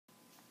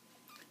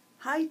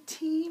Hi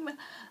team!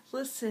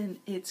 Listen,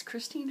 it's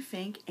Cristine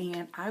Finck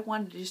and I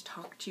wanted to just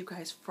talk to you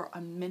guys for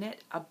a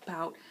minute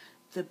about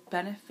the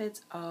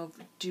benefits of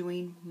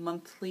doing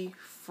monthly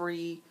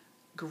free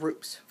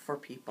groups for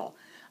people.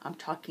 I'm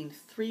talking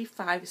 3,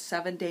 5,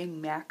 7-day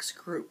max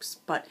groups,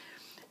 but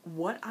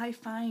what I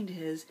find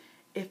is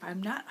if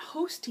I'm not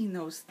hosting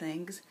those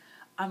things,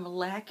 I'm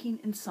lacking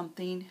in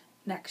something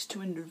next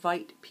to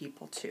invite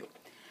people to.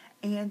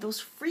 And those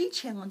free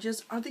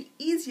challenges are the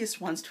easiest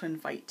ones to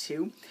invite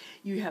to.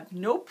 You have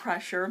no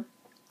pressure.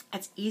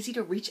 It's easy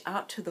to reach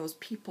out to those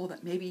people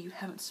that maybe you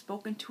haven't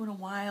spoken to in a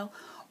while,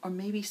 or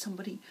maybe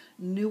somebody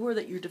newer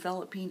that you're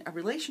developing a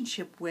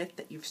relationship with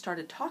that you've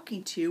started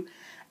talking to,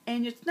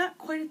 and it's not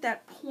quite at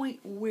that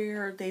point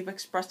where they've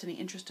expressed any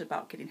interest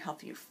about getting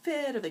healthy or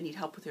fit, or they need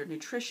help with their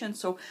nutrition.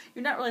 So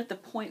you're not really at the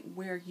point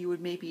where you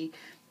would maybe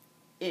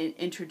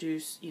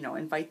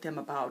invite them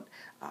about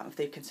if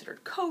they've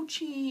considered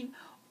coaching,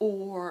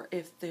 or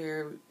if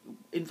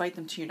invite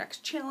them to your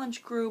next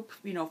challenge group,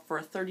 for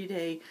a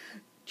 30-day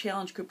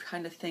challenge group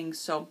kind of thing.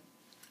 So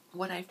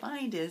what I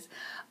find is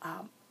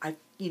I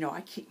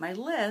keep my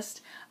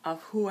list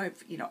of who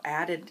I've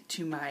added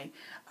to my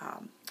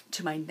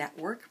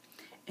network,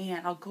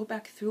 and I'll go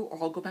back through, or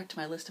I'll go back to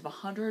my list of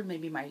 100,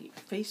 maybe my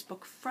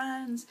Facebook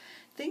friends,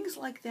 things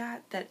like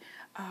that.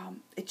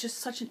 It's just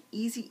such an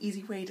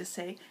easy way to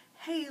say,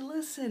 hey,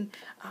 listen,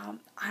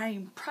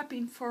 I'm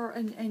prepping for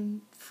a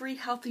free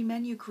healthy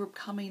menu group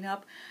coming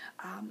up.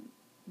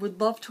 Would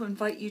love to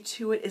invite you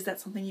to it. Is that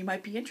something you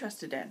might be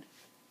interested in?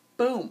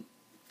 Boom,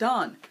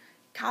 done.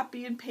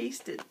 Copy and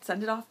paste it.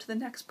 Send it off to the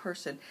next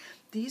person.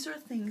 These are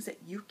things that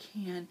you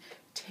can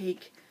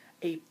take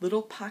a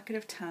little pocket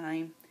of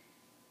time,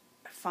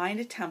 find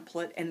a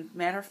template, and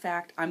matter of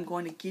fact, I'm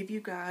going to give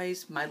you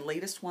guys my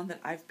latest one that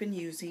I've been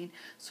using,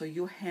 so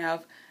you'll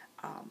have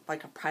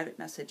like a private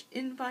message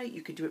invite.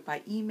 You could do it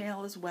by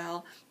email as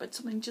well, but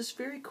something just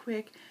very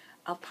quick,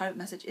 a private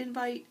message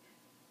invite.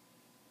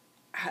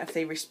 If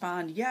they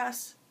respond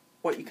yes,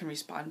 what you can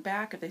respond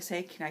back. If they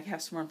say, can I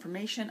have some more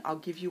information, I'll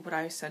give you what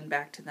I send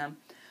back to them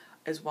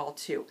as well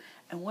too.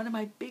 And one of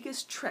my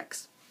biggest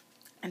tricks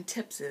and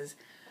tips is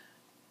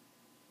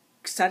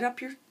set up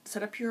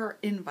your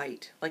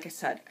invite. Like I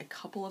said, a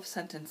couple of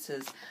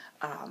sentences.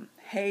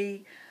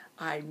 Hey,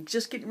 I'm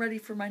just getting ready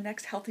for my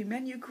next healthy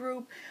menu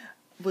group.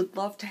 Would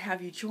love to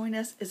have you join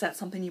us. Is that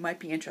something you might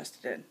be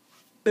interested in?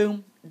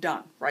 Boom,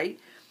 done, right?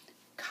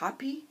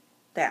 Copy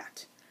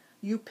that.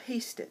 You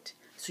paste it.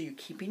 So you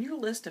keep in your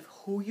list of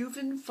who you've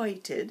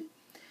invited.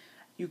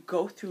 You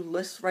go through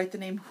lists, write the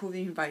name of who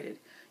you invited.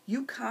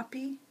 You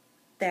copy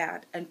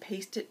that and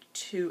paste it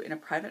in a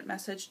private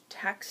message,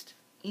 text,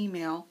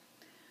 email,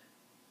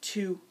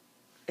 to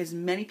as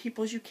many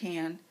people as you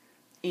can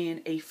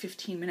in a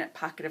 15-minute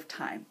pocket of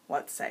time,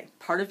 let's say.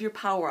 Part of your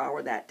power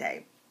hour that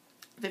day.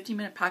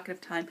 15-minute pocket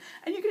of time,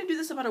 and you're going to do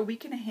this about a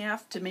week and a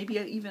half to maybe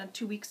even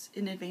 2 weeks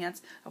in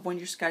advance of when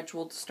your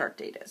scheduled start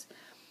date is.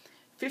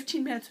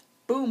 15 minutes,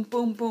 boom,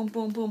 boom, boom,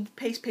 boom, boom,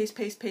 paste.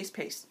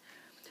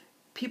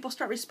 People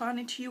start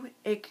responding to you,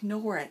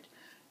 ignore it.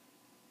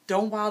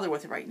 Don't bother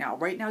with it right now.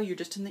 Right now, you're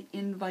just in the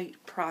invite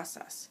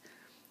process.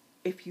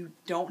 If you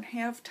don't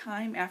have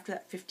time after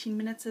that 15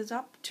 minutes is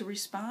up to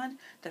respond,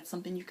 that's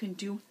something you can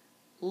do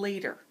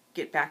later.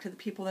 Get back to the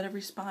people that have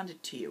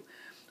responded to you.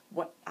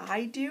 What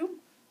I do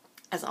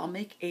is I'll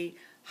make a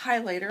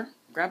highlighter,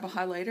 grab a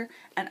highlighter,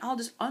 and I'll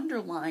just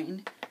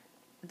underline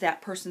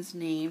that person's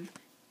name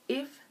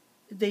if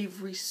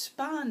they've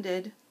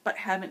responded but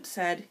haven't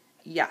said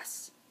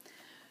yes.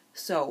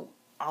 So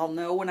I'll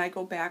know when I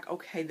go back,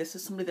 okay, this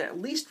is somebody that at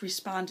least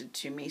responded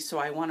to me, so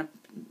I want to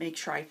make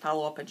sure I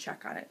follow up and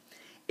check on it.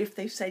 If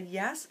they've said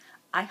yes,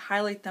 I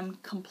highlight them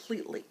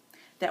completely.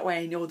 That way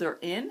I know they're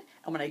in,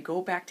 and when I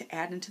go back to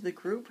add into the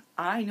group,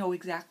 I know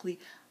exactly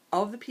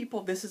of the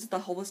people, this is the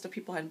whole list of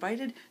people I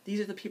invited. These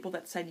are the people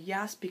that said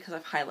yes because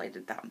I've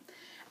highlighted them.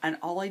 And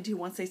all I do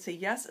once they say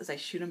yes is I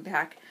shoot them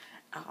back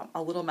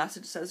a little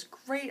message that says,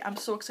 great, I'm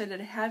so excited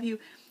to have you.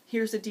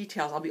 Here's the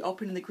details. I'll be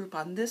opening the group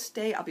on this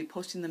day. I'll be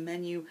posting the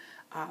menu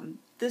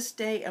this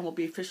day, and we'll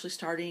be officially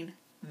starting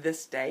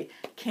this day.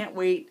 Can't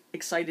wait.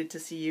 Excited to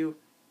see you.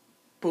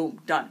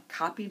 Boom, done.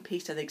 Copy and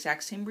paste the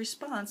exact same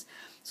response.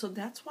 So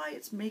that's why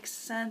it makes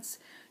sense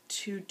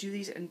to do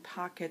these in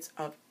pockets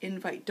of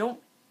invite.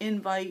 Don't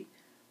invite,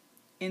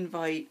 and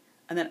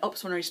then,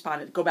 oops, when I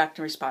responded, go back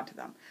and respond to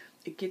them.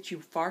 It gets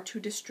you far too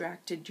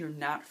distracted. You're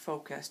not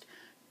focused.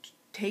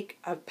 Take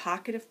a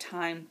pocket of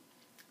time,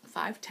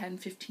 5, 10,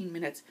 15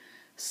 minutes,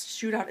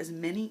 shoot out as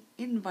many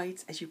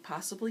invites as you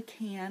possibly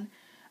can,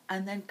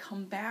 and then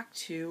come back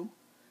to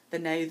the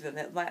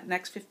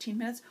next 15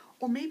 minutes,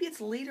 or maybe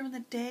it's later in the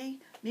day.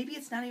 Maybe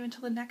it's not even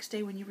until the next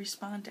day when you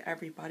respond to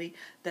everybody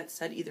that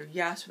said either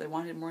yes or they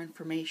wanted more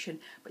information,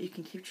 but you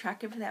can keep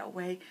track of it that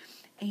way.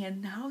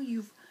 And now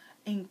you've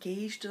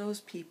engaged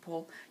those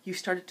people. You've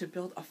started to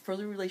build a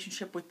further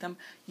relationship with them.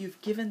 You've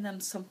given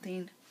them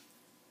something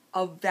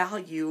of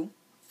value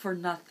for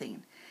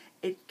nothing.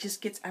 It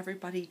just gets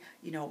everybody,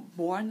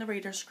 more on the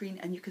radar screen,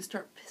 and you can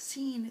start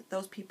seeing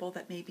those people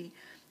that maybe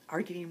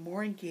are getting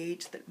more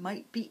engaged, that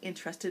might be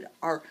interested,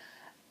 are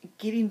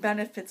getting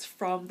benefits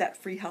from that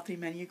free healthy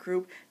menu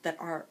group, that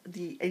are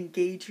the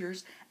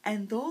engagers,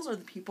 and those are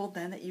the people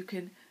then that you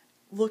can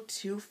look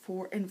to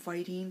for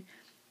inviting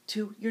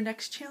to your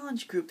next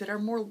challenge group, that are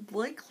more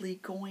likely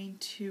going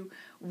to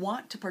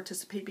want to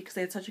participate because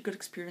they had such a good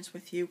experience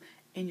with you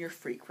in your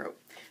free group.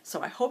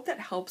 So I hope that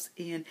helps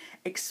in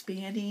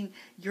expanding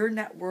your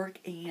network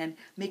and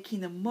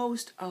making the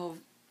most of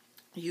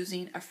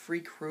using a free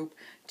group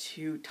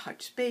to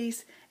touch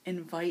base,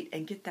 invite,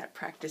 and get that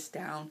practice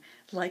down.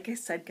 Like I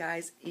said,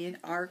 guys, in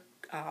our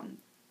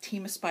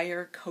Team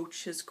Aspire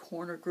Coaches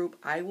Corner group,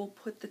 I will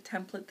put the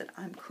template that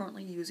I'm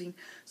currently using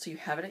so you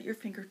have it at your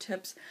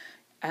fingertips.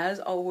 As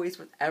always,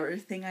 with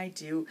everything I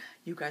do,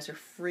 you guys are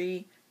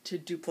free to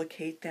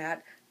duplicate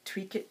that,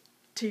 tweak it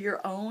to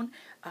your own,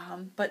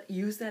 but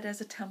use that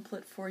as a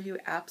template for you.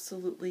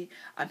 Absolutely.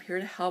 I'm here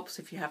to help,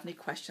 so if you have any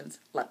questions,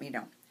 let me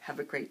know. Have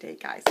a great day,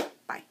 guys.